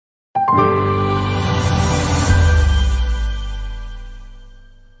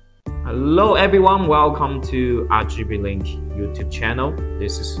Hello everyone, welcome to RGBlink YouTube channel.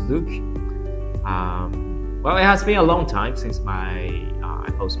 This is Luke. Well, it has been a long time since I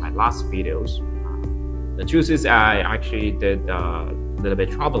posted my last videos. The truth is I actually did a little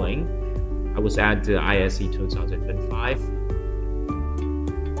bit traveling. I was at the ISE 2025.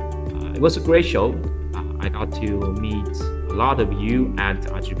 It was a great show. I got to meet a lot of you at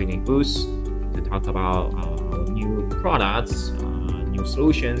RGBlink booth to talk about new products, new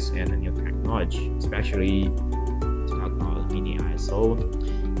solutions, and new technology, especially to talk about mini ISO.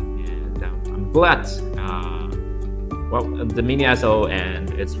 And I'm glad, well, the mini ISO and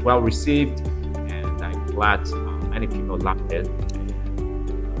it's well received, and I'm glad many people loved it.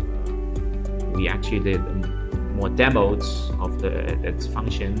 We actually did more demos of its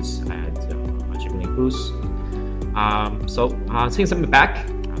functions at RGBlink booth. So since I'm back, I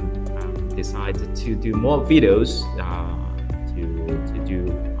decided to do more videos to do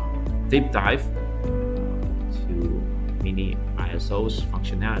deep dive to mini ISO's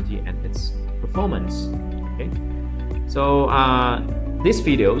functionality and its performance. Okay, so these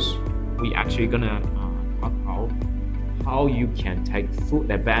videos we actually gonna talk about how you can take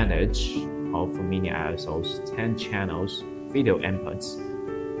full advantage of mini ISO's 10 channels video inputs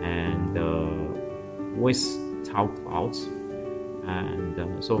and with TAO Cloud. And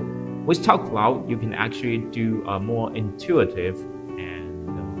so with TAO Cloud, you can actually do a more intuitive and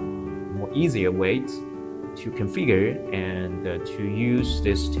more easier way to configure and to use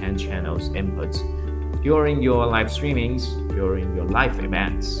this 10 channels inputs during your live streamings, during your live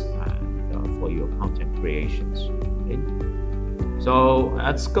events, and for your content creations. Okay? So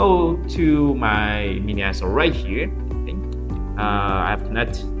let's go to my mini ISO right here. Okay? I have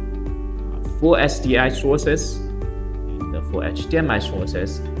connected 4 SDI sources and 4 HDMI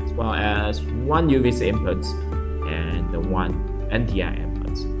sources, as well as 1 UVC input and 1 NDI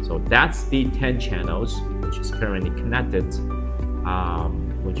input. So that's the 10 channels which is currently connected,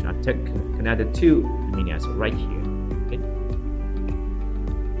 which are connected to the mini ISO right here. Okay?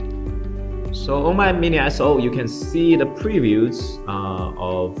 So on my mini ISO, you can see the previews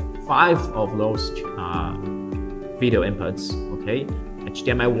of 5 of those video inputs. Okay,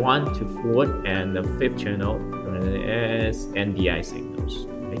 HDMI 1 to 4, and the 5th channel is NDI signals.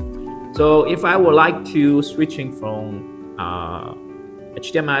 Okay? So if I would like to switching from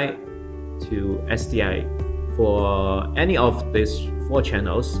HDMI to SDI for any of these 4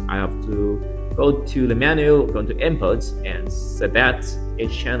 channels, I have to go to the menu, go to inputs, and select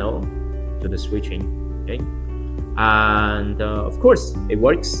each channel to the switching. Okay, and of course it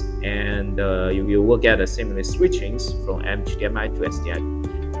works, and you will get a similar switchings from HDMI to SDI.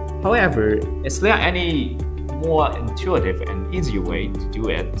 However, is there any more intuitive and easier way to do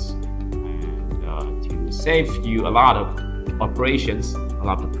it, and to save you a lot of operations, a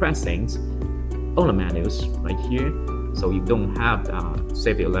lot of pressings on the menus right here, so you don't have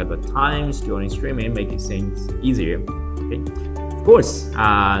save a lot of times during streaming, making things easier. Okay? Of course,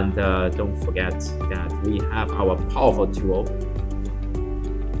 and don't forget that we have our powerful tool,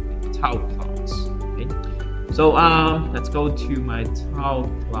 TAO Cloud. Okay? So let's go to my TAO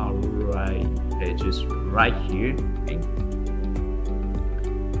Cloud pages right here. Okay?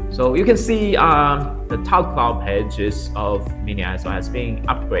 So you can see the TAO Cloud pages of mini ISO has been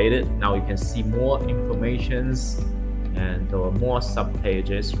upgraded. Now you can see more informations and more sub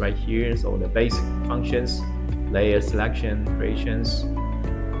pages right here. So the basic functions, layer selection, creations,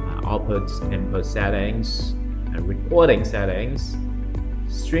 output, input settings, and recording settings,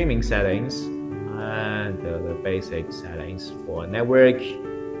 streaming settings, and the basic settings for network,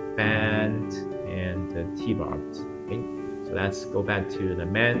 band, and T-bar. Okay? So let's go back to the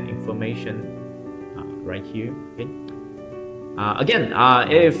main information right here. Okay? Again,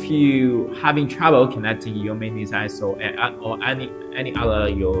 if you having trouble connecting your mini ISO or any other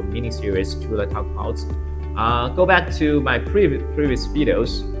your mini series to the TAO Clouds, go back to my previous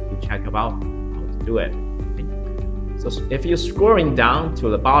videos to check about how to do it. Okay? So if you're scrolling down to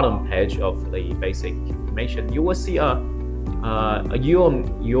the bottom page of the basic information, you will see your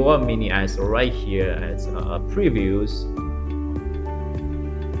mini ISO right here as previews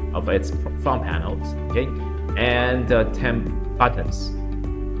of its front panels. Okay, and 10 buttons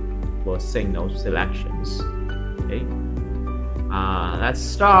for signal selections. Okay, let's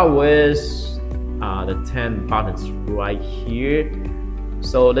start with the 10 buttons right here.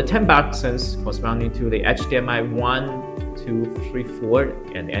 So the 10 buttons corresponding to the HDMI 1, 2, 3, 4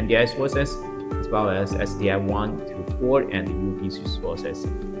 and NDI sources, as well as SDI 1 to 4 and UVC sources.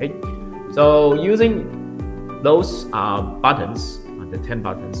 Okay, so using those buttons the 10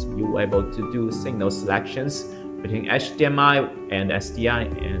 buttons, you will be able to do signal selections between HDMI and SDI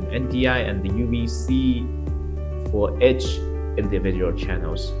and NDI and the UVC for each individual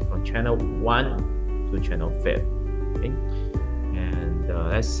channels from channel 1 to channel 5. Okay? And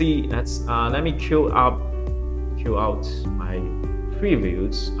let's see. Let me cue out my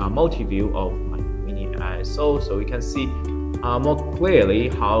previews, multi-view of my mini ISO, so we can see more clearly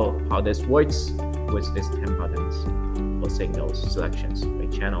how this works with these 10 buttons for signals selections by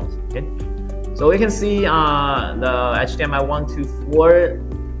channels. Okay, so we can see the HDMI 1 to 4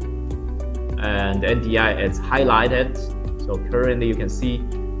 and NDI is highlighted. So currently you can see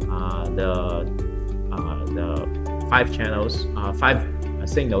the 5 channels, 5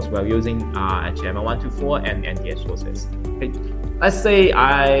 signals we're using HDMI 1 to 4 and NDI sources. Okay, let's say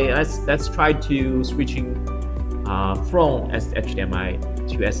let's try to switching from HDMI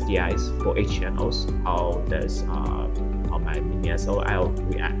to SDIs for 8 channels. How does how my mini ISO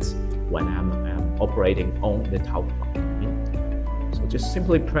react when I'm operating on the TAO Cloud? Okay? So just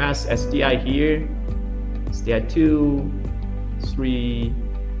simply press SDI here, SDI 2, 3,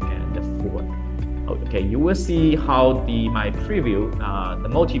 and 4. Okay, you will see how my preview, the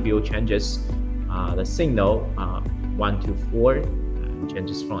multi-view changes the signal 1 to 4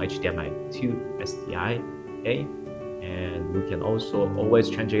 changes from HDMI to SDI. Okay, and we can also always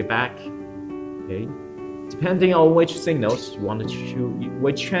change it back. Okay, depending on which signals you want to choose,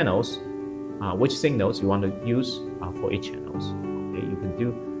 which channels, which signals you want to use for each channels. Okay, you can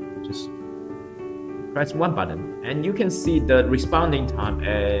do just press one button, and you can see the responding time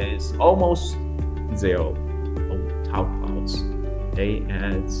is almost 0 on TAO Clouds. Okay,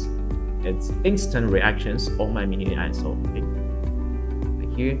 and it's instant reactions on my mini ISO. Okay,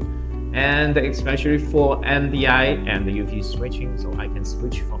 right here. And especially for NDI and the UV switching, so I can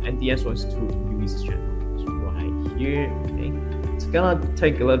switch from NDI source to UV channel right here. Okay, it's gonna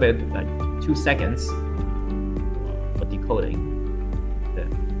take a little bit, like 2 seconds for decoding.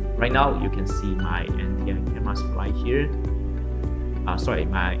 Right now, you can see my NDI cameras right here. Sorry,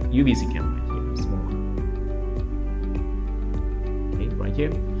 my UVC camera right here, small one. Okay, right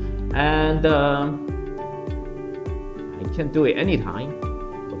here, and I can do it anytime.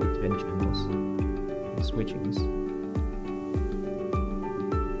 10 channels switchings.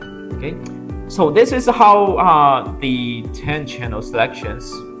 Okay, so this is how the 10 channel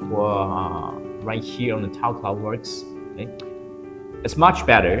selections for right here on the TAO Cloud works. Okay, it's much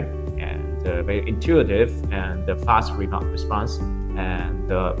better and very intuitive and fast response, and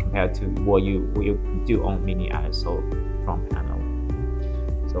compared to what you do on mini ISO front panel.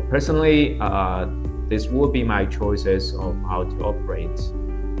 So personally, this would be my choices of how to operate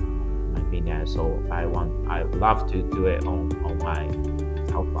mini ISO. I would love to do it on my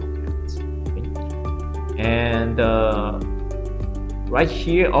TAO Cloud cameras. Okay? And right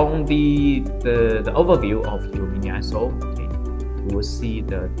here on the overview of your mini ISO, okay, you will see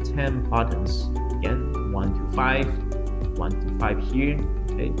the 10 buttons again, 1 to 5, 1 to 5 here.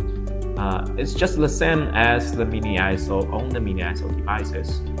 Okay, it's just the same as the mini ISO on the mini ISO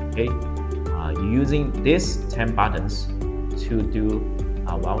devices. Okay, you're using these 10 buttons to do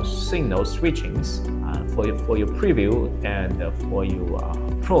signal switchings for your preview and for your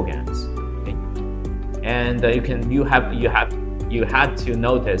programs. Okay? And you had to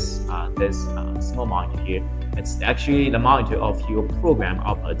notice this small monitor here. It's actually the monitor of your program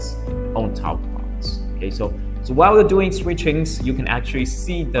outputs on TAO Clouds. Okay, so while you're doing switchings, you can actually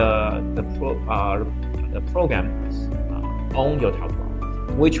see the programs on your TAO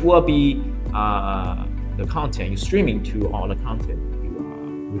Cloud, which will be the content you're streaming to, all the content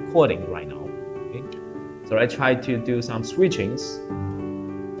recording right now. Okay, so I try to do some switchings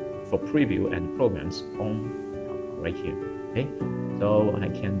for preview and programs on right here. Okay, so I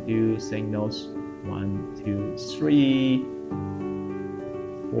can do signals 1, 2, 3,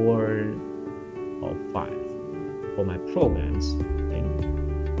 4, or 5 for my programs. Okay,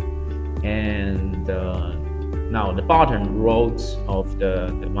 and now the bottom rows of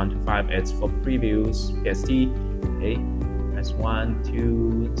the 1 to 5 is for previews, PST. Okay, that's 1,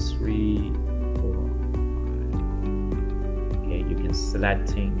 2, 3, 4, 5. Okay, you can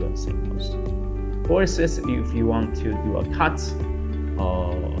selecting your signals. Of course, if you want to do a cut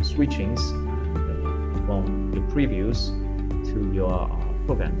or switchings from your previews to your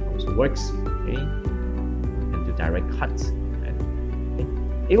program, also works. Okay, you can do direct cut. Okay.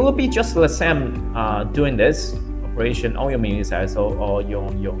 It will be just the same doing this operation on your mini ISO or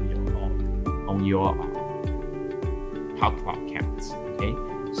on your TAO Cloud cameras. Okay,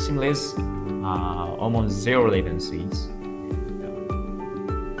 seamless, almost zero latencies,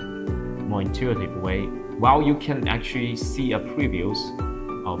 more intuitive way while you can actually see a previews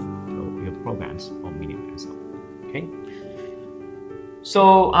of your programs on Medium SO. Okay,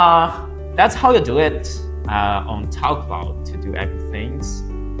 so that's how you do it on TAO Cloud to do everything.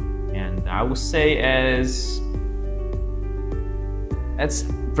 And I would say it's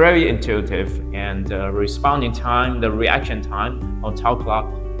very intuitive, and responding time, the reaction time on TAO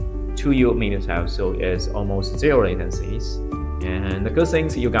Cloud to your Medium SO is almost zero latencies. And the good thing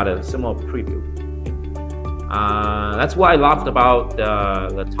is you got a similar preview. That's what I loved about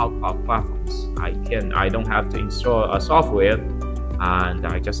the TAO Cloud platforms. I don't have to install a software, and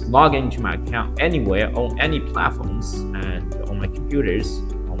I just log into my account anywhere on any platforms, and on my computers,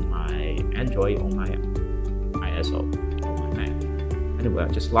 on my Android, on my ISO, on my Mac. Anyway,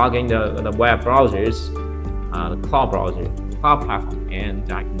 just log in the web browsers, the cloud browser, cloud platform,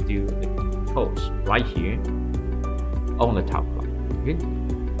 and I can do the codes right here on the TAO Cloud. Okay?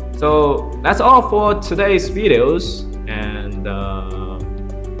 So that's all for today's videos, and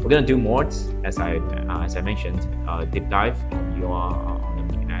we're gonna do more, as I mentioned, deep dive on the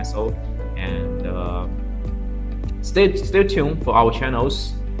Medium SO, and stay tuned for our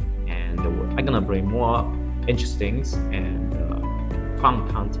channels, and I'm gonna bring more interesting and fun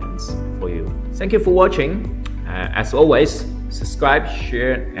contents for you. Thank you for watching. As always, subscribe,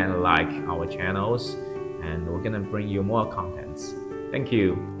 share, and like our channels, and we're gonna bring you more contents. Thank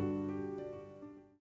you.